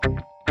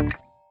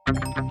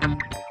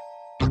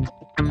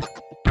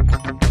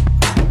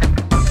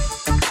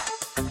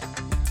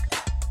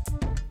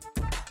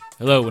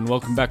Hello and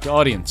welcome back to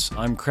Audience.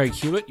 I'm Craig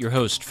Hewitt, your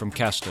host from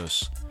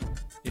Castos.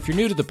 If you're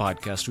new to the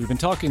podcast, we've been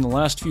talking the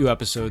last few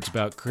episodes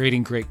about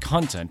creating great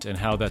content and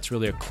how that's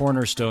really a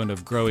cornerstone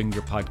of growing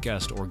your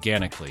podcast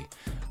organically.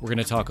 We're going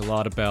to talk a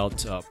lot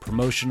about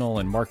promotional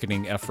and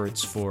marketing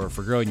efforts for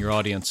growing your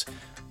audience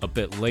a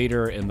bit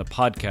later in the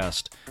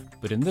podcast.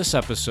 But in this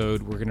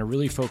episode, we're going to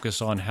really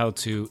focus on how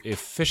to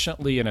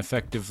efficiently and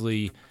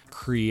effectively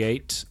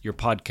create your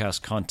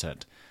podcast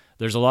content.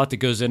 There's a lot that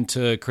goes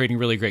into creating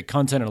really great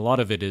content, and a lot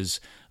of it is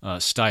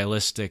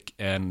stylistic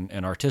and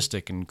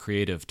artistic and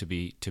creative, to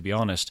be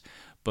honest.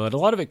 But a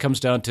lot of it comes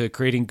down to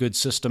creating good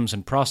systems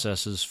and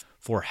processes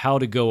for how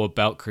to go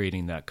about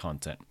creating that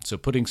content. So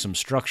putting some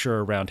structure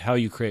around how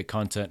you create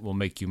content will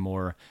make you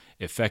more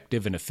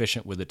effective and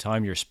efficient with the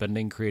time you're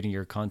spending creating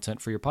your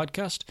content for your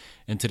podcast.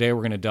 And today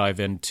we're going to dive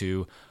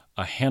into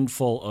a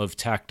handful of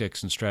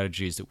tactics and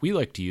strategies that we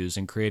like to use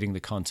in creating the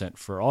content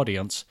for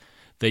audience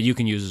that you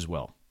can use as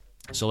well.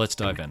 So let's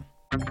dive in.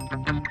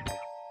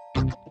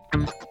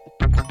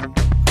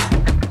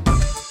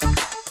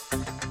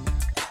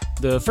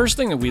 The first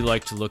thing that we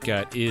like to look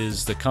at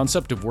is the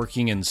concept of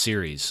working in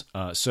series.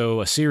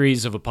 So a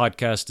series of a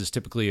podcast is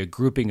typically a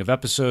grouping of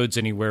episodes,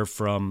 anywhere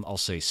from, I'll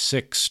say,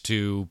 6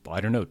 to,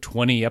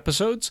 20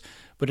 episodes,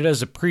 but it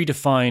has a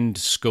predefined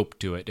scope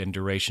to it and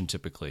duration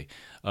typically.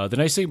 The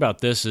nice thing about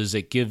this is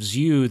it gives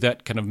you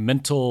that kind of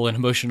mental and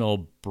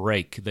emotional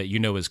break that you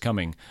know is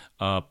coming.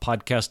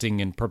 Podcasting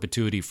in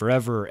perpetuity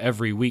forever,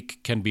 every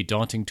week, can be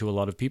daunting to a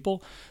lot of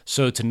people.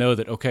 So to know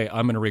that, okay,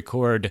 I'm going to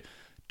record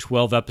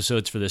 12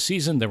 episodes for this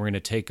season, then we're going to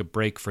take a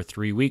break for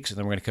 3 weeks, and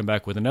then we're going to come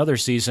back with another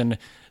season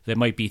that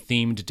might be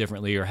themed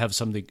differently or have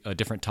a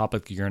different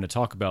topic you're going to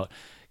talk about,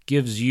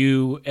 gives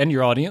you and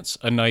your audience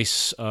a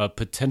nice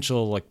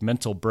potential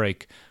mental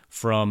break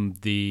from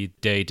the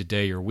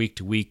day-to-day or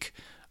week-to-week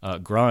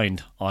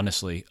grind,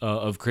 honestly,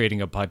 of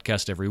creating a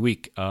podcast every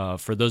week.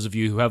 For those of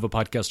you who have a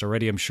podcast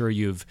already, I'm sure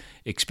you've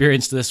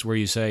experienced this where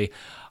you say,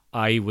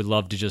 I would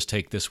love to just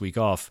take this week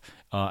off.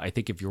 I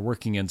think if you're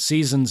working in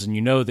seasons and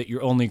you know that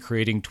you're only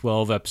creating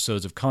 12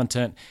 episodes of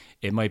content,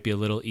 it might be a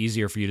little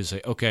easier for you to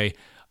say, okay,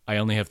 I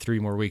only have 3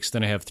 more weeks,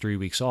 then I have 3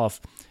 weeks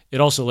off. It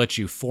also lets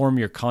you form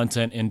your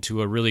content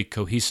into a really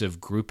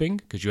cohesive grouping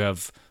because you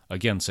have,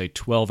 again, say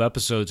 12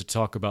 episodes to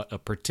talk about a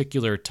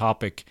particular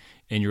topic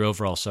in your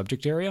overall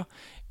subject area.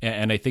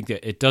 And I think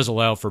that it does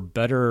allow for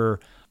better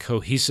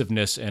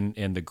cohesiveness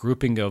and the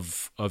grouping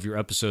of your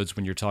episodes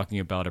when you're talking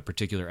about a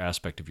particular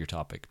aspect of your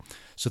topic.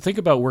 So think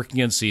about working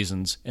in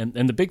seasons. And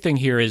the big thing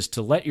here is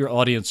to let your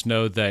audience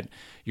know that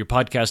your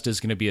podcast is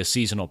going to be a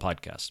seasonal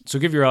podcast. So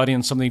give your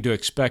audience something to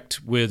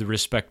expect with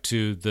respect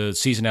to the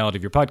seasonality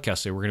of your podcast.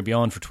 Say we're going to be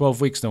on for 12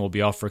 weeks, then we'll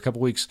be off for a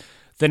couple weeks.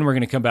 Then we're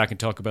going to come back and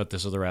talk about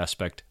this other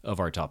aspect of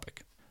our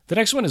topic. The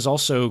next one is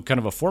also kind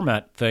of a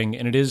format thing,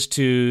 and it is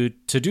to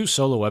do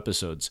solo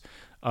episodes.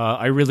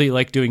 I really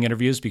like doing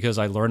interviews because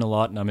I learn a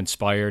lot and I'm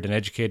inspired and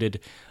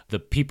educated. The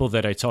people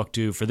that I talk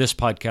to for this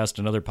podcast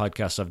and other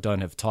podcasts I've done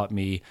have taught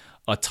me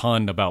a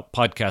ton about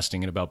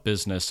podcasting and about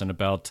business and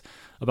about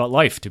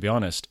life, to be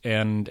honest.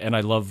 And I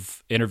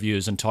love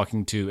interviews and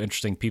talking to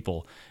interesting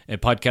people.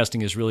 And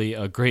podcasting is really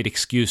a great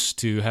excuse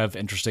to have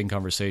interesting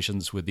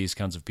conversations with these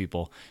kinds of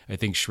people. I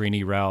think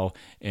Srini Rao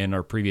in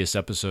our previous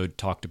episode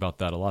talked about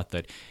that a lot,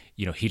 that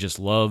he just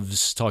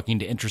loves talking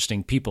to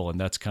interesting people, and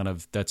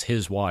that's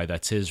his why.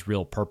 That's his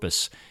real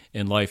purpose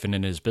in life and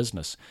in his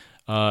business.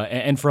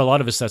 And for a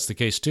lot of us, that's the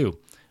case too.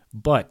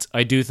 But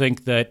I do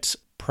think that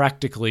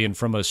practically and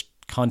from a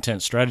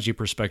content strategy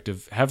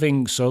perspective,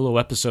 having solo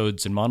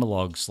episodes and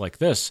monologues like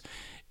this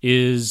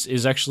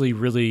is actually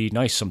really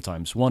nice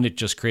sometimes. One, it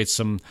just creates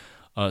some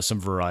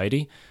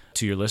variety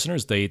to your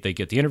listeners. They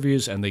get the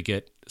interviews and they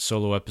get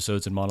solo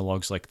episodes and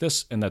monologues like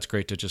this, and that's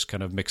great to just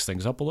kind of mix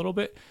things up a little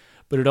bit.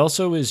 But it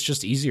also is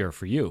just easier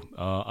for you.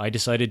 I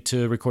decided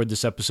to record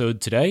this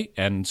episode today,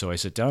 and so I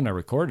sit down, I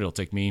record. It'll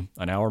take me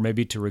an hour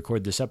maybe to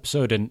record this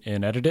episode and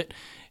edit it,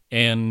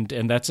 and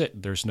that's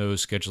it. There's no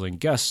scheduling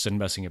guests and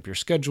messing up your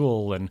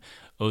schedule, and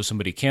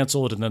somebody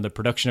canceled, and then the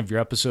production of your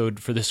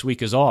episode for this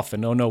week is off,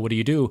 and no, what do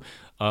you do?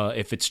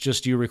 If it's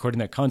just you recording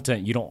that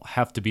content, you don't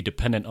have to be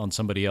dependent on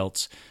somebody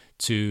else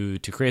to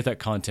create that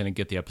content and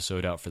get the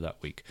episode out for that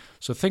week.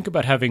 So think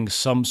about having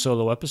some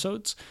solo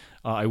episodes.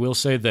 I will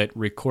say that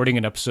recording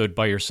an episode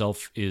by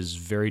yourself is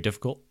very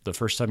difficult the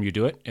first time you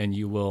do it, and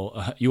you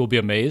will be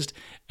amazed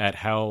at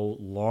how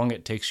long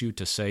it takes you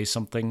to say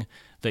something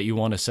that you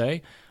want to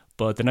say.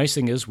 But the nice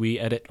thing is we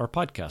edit our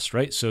podcast,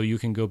 right? So you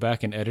can go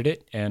back and edit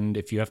it, and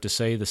if you have to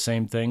say the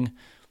same thing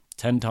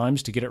 10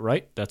 times to get it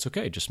right, that's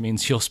okay. It just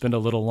means you'll spend a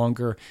little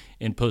longer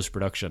in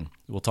post-production.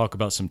 We'll talk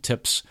about some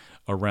tips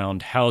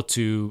around how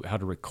to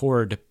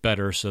record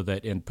better so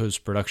that in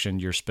post-production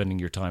you're spending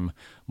your time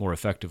more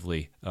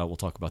effectively. We'll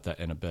talk about that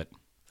in a bit.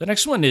 The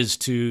next one is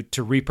to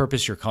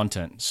repurpose your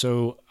content.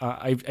 So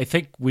I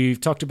think we've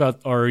talked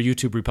about our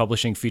YouTube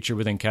republishing feature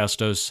within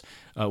Castos.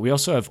 We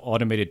also have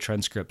automated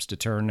transcripts to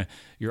turn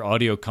your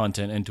audio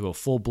content into a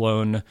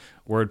full-blown,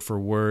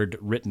 word-for-word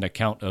written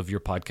account of your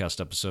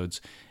podcast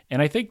episodes.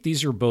 And I think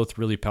these are both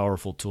really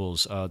powerful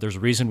tools. There's a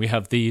reason we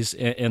have these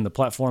in the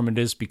platform, and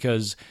it is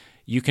because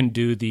you can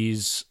do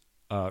these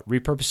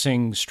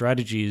repurposing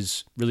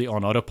strategies really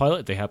on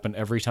autopilot. They happen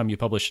every time you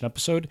publish an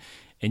episode,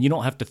 and you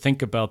don't have to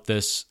think about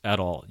this at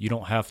all. You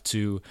don't have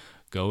to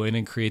go in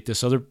and create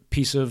this other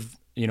piece of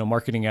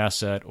marketing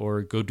asset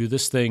or go do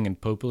this thing and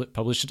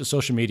publish it to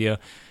social media.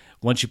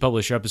 Once you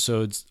publish your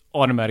episodes,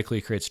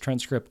 automatically creates a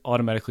transcript,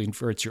 automatically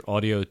converts your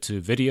audio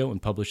to video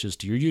and publishes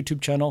to your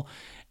YouTube channel.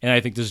 And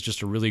I think this is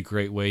just a really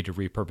great way to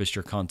repurpose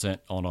your content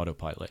on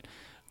autopilot.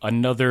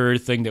 Another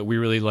thing that we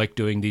really like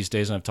doing these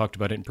days, and I've talked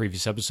about it in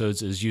previous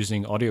episodes, is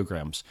using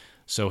audiograms.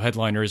 So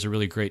Headliner is a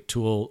really great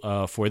tool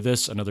for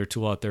this. Another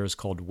tool out there is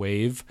called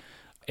Wave.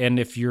 And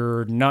if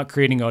you're not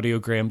creating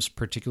audiograms,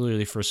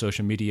 particularly for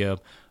social media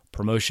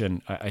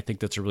promotion, I think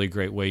that's a really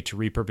great way to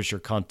repurpose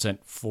your content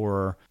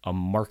for a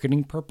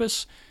marketing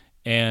purpose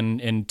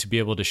and to be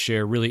able to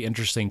share really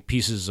interesting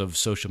pieces of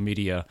social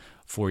media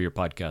for your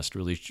podcast.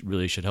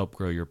 Really should help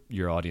grow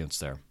your audience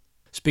there.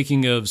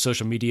 Speaking of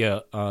social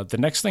media, the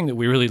next thing that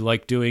we really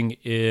like doing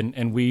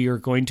and we are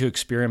going to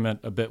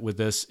experiment a bit with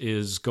this,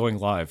 is going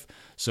live.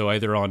 So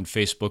either on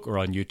Facebook or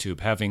on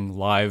YouTube, having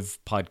live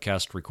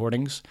podcast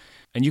recordings.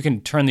 And you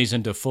can turn these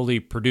into fully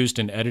produced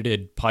and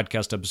edited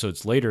podcast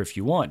episodes later if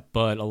you want.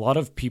 But a lot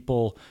of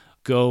people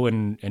go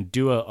and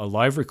do a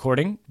live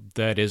recording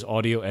that is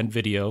audio and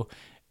video,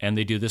 and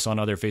they do this on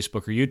either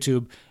Facebook or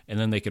YouTube, and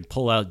then they can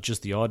pull out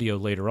just the audio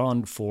later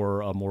on for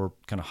a more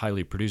kind of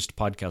highly produced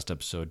podcast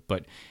episode.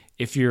 But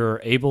if you're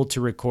able to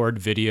record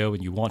video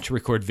and you want to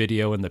record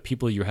video and the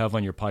people you have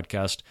on your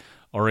podcast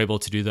are able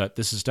to do that,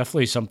 this is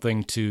definitely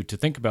something to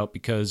think about,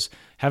 because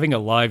having a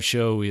live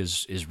show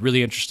is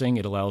really interesting.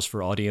 It allows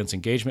for audience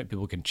engagement.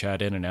 People can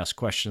chat in and ask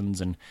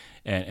questions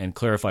and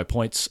clarify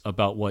points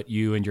about what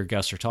you and your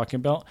guests are talking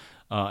about.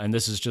 And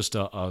this is just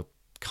a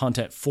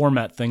content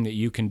format thing that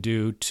you can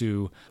do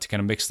to kind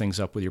of mix things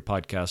up with your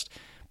podcast.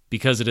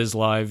 Because it is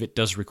live, it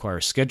does require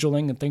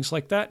scheduling and things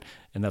like that,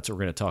 and that's what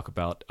we're going to talk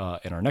about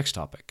in our next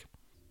topic.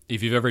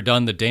 If you've ever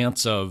done the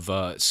dance of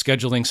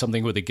scheduling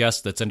something with a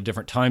guest that's in a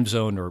different time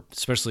zone, or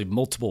especially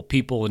multiple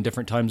people in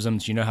different time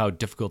zones, you know how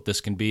difficult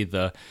this can be.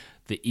 The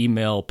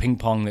email ping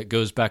pong that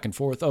goes back and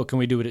forth. Oh, can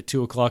we do it at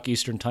 2:00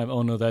 Eastern time?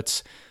 Oh no,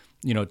 that's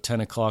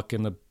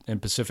 10:00 in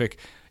Pacific.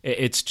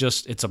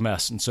 It's a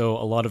mess. And so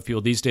a lot of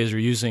people these days are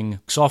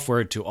using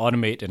software to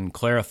automate and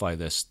clarify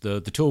this.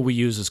 The tool we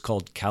use is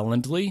called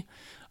Calendly.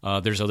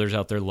 There's others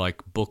out there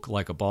like Book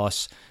Like a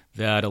Boss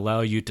that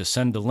allow you to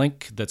send a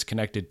link that's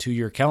connected to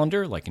your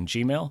calendar, like in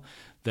Gmail,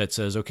 that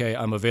says, okay,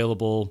 I'm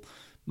available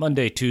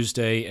Monday,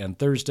 Tuesday, and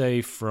Thursday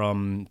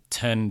from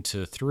 10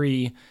 to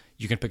 3.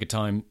 You can pick a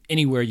time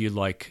anywhere you'd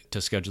like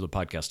to schedule a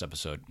podcast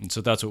episode. And so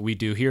that's what we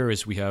do here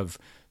is we have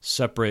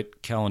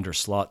separate calendar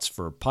slots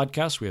for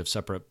podcasts. We have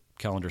separate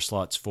calendar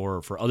slots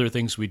for other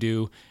things we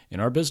do in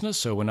our business.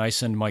 So when I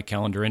send my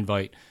calendar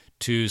invite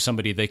to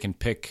somebody, they can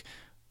pick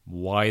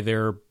why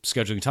they're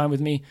scheduling time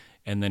with me,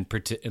 and then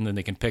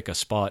they can pick a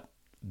spot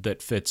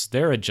that fits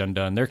their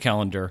agenda and their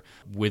calendar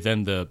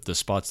within the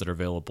spots that are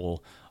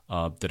available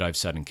that I've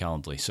set in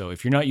Calendly. So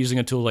if you're not using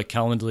a tool like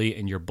Calendly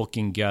and you're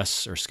booking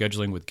guests or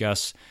scheduling with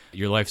guests,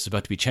 your life is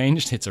about to be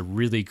changed. It's a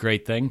really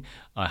great thing.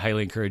 I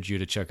highly encourage you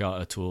to check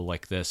out a tool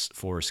like this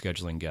for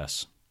scheduling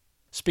guests.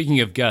 Speaking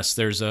of guests,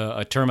 there's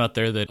a term out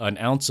there that an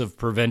ounce of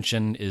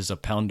prevention is a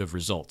pound of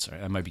results.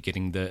 I might be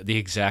getting the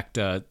exact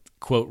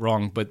quote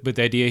wrong, but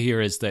the idea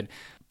here is that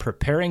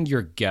preparing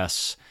your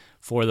guests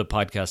for the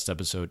podcast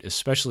episode,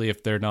 especially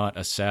if they're not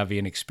a savvy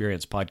and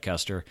experienced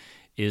podcaster,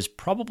 is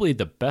probably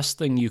the best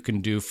thing you can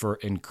do for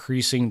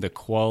increasing the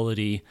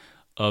quality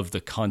of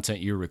the content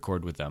you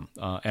record with them.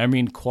 I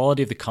mean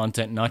quality of the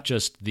content, not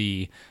just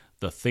the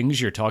things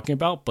you're talking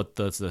about, but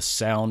the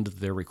sound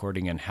they're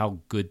recording and how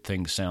good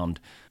things sound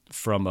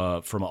from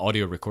an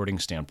audio recording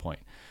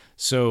standpoint.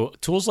 So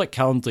tools like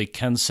Calendly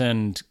can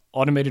send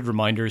automated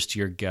reminders to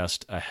your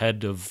guest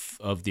ahead of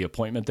the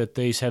appointment that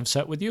they have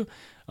set with you.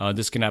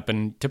 This can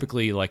happen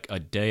typically like a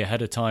day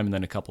ahead of time and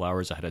then a couple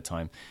hours ahead of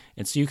time.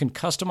 And so you can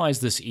customize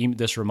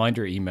this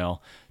reminder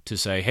email to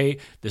say, hey,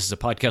 this is a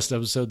podcast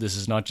episode. This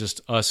is not just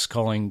us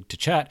calling to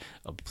chat.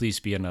 Please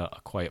be in a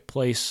quiet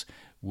place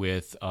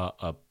with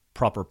a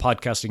proper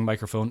podcasting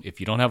microphone.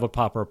 If you don't have a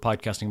proper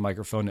podcasting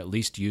microphone, at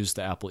least use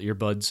the Apple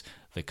earbuds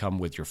that come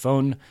with your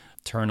phone.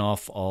 Turn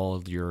off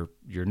all your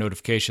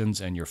notifications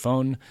and your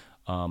phone.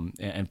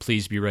 And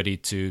please be ready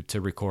to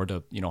record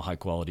a high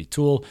quality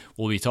tool.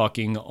 We'll be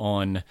talking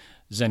on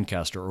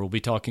Zencastr, or we'll be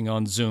talking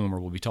on Zoom, or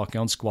we'll be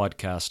talking on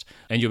Squadcast,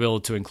 and you'll be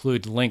able to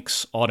include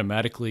links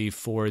automatically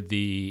for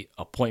the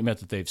appointment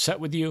that they've set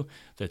with you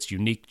that's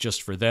unique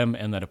just for them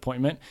and that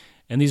appointment.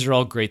 And these are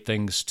all great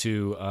things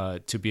to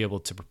be able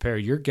to prepare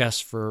your guests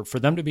for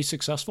them to be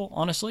successful,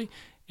 honestly,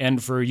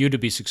 and for you to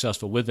be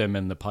successful with them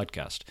in the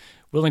podcast.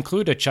 We'll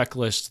include a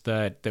checklist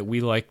that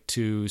we like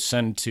to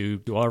send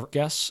to our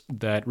guests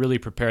that really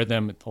prepare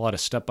them, a lot of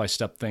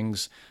step-by-step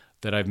things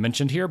that I've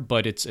mentioned here,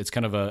 but it's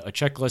kind of a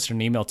checklist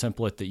and an email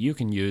template that you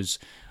can use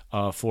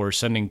for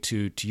sending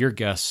to your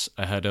guests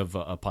ahead of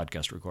a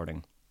podcast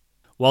recording.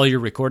 While you're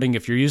recording,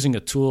 if you're using a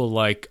tool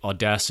like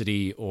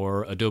Audacity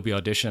or Adobe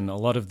Audition, a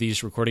lot of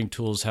these recording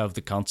tools have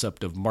the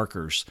concept of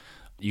markers.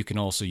 You can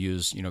also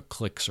use,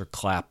 clicks or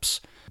claps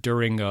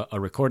during a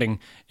recording.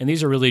 And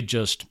these are really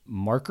just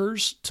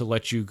markers to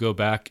let you go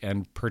back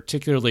and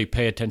particularly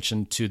pay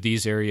attention to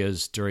these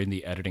areas during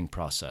the editing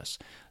process.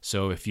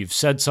 So if you've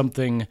said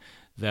something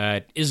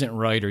that isn't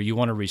right or you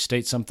want to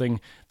restate something,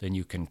 then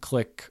you can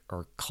click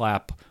or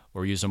clap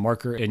or use a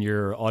marker in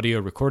your audio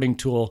recording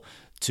tool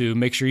to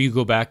make sure you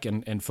go back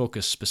and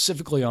focus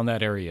specifically on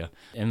that area.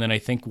 And then I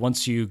think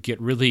once you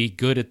get really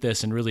good at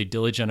this and really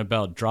diligent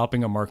about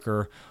dropping a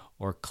marker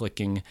or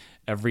clicking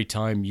every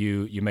time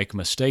you make a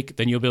mistake,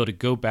 then you'll be able to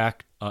go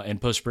back in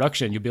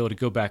post-production. You'll be able to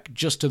go back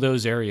just to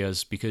those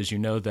areas because you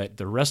know that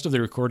the rest of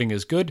the recording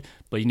is good,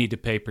 but you need to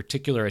pay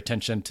particular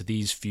attention to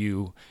these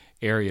few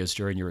areas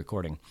during your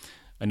recording.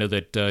 I know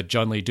that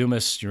John Lee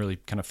Dumas, a really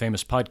kind of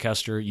famous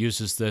podcaster,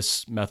 uses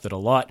this method a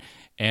lot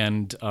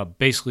and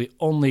basically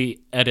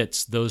only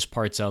edits those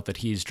parts out that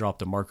he's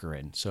dropped a marker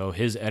in. So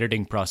his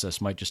editing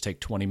process might just take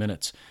 20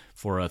 minutes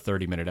for a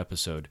 30-minute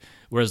episode,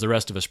 whereas the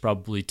rest of us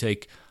probably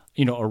take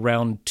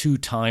around 2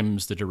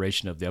 times the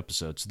duration of the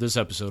episode. So this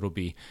episode will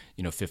be,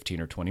 15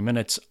 or 20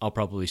 minutes. I'll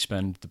probably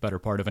spend the better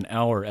part of an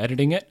hour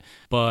editing it.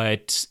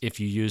 But if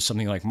you use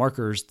something like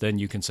markers, then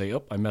you can say,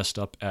 I messed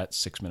up at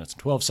 6 minutes and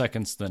 12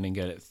 seconds, then I can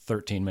get it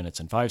 13 minutes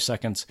and 5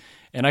 seconds.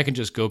 And I can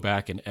just go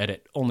back and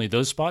edit only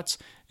those spots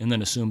and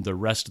then assume the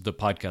rest of the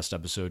podcast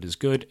episode is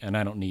good. And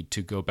I don't need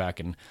to go back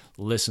and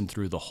listen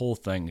through the whole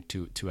thing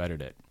to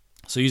edit it.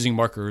 So using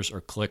markers or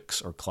clicks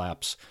or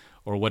claps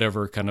or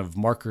whatever kind of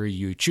marker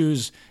you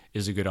choose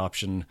is a good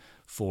option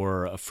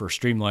for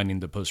streamlining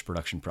the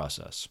post-production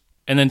process.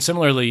 And then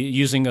similarly,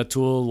 using a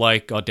tool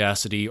like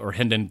Audacity or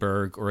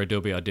Hindenburg or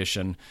Adobe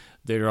Audition,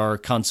 there are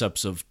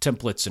concepts of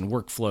templates and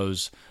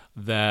workflows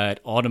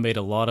that automate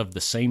a lot of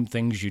the same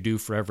things you do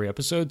for every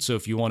episode. So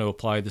if you want to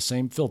apply the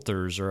same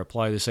filters or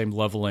apply the same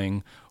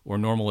leveling or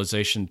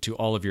normalization to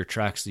all of your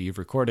tracks that you've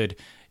recorded,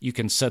 you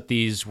can set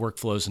these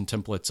workflows and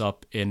templates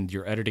up in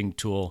your editing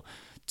tool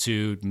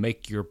to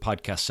make your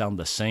podcast sound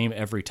the same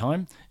every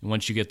time. And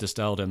once you get this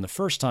dialed in the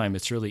first time,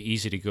 it's really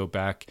easy to go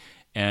back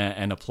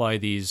and apply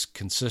these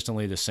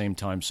consistently the same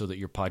time so that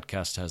your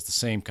podcast has the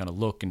same kind of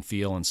look and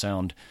feel and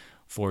sound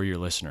for your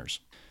listeners.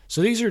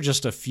 So these are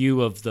just a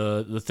few of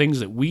the things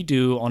that we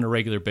do on a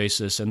regular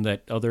basis and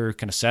that other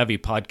kind of savvy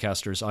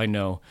podcasters I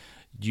know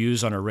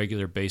use on a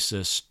regular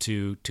basis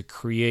to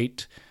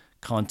create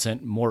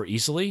content more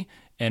easily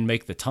and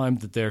make the time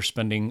that they're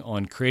spending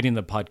on creating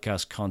the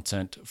podcast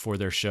content for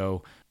their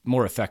show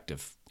more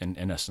effective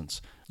in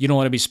essence. You don't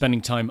want to be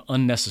spending time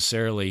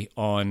unnecessarily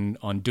on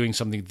doing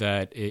something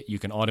that you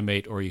can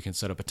automate or you can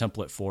set up a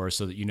template for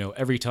so that you know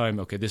every time,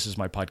 okay, this is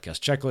my podcast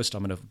checklist.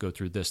 I'm going to go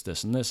through this,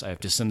 this, and this. I have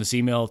to send this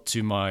email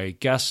to my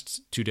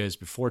guests 2 days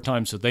before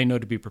time so they know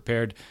to be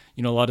prepared.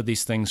 A lot of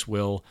these things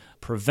will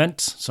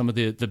prevent some of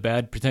the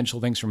bad potential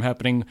things from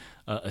happening,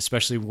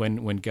 especially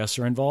when guests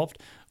are involved.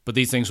 But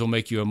these things will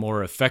make you a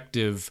more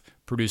effective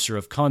producer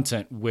of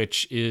content,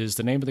 which is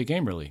the name of the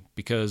game, really.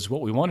 Because what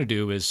we want to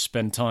do is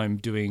spend time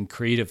doing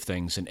creative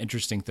things and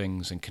interesting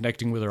things and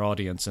connecting with our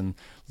audience and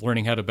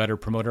learning how to better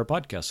promote our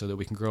podcast so that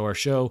we can grow our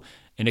show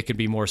and it can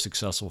be more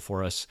successful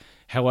for us,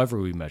 however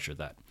we measure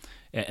that.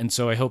 And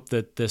so I hope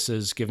that this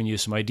has given you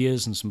some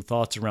ideas and some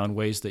thoughts around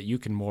ways that you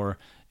can more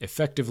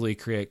effectively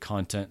create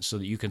content so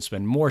that you can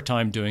spend more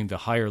time doing the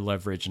higher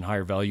leverage and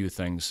higher value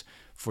things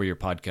for your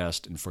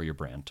podcast and for your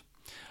brand.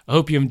 I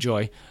hope you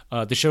enjoy.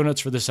 The show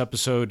notes for this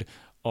episode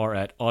are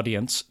at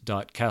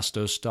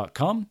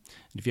audience.castos.com. And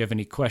if you have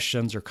any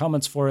questions or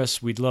comments for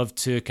us, we'd love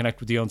to connect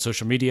with you on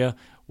social media.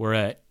 We're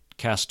at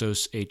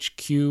Castos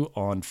HQ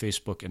on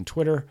Facebook and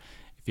Twitter.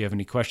 If you have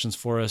any questions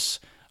for us,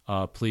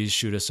 please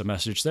shoot us a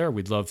message there.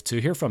 We'd love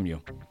to hear from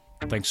you.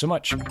 Thanks so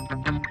much.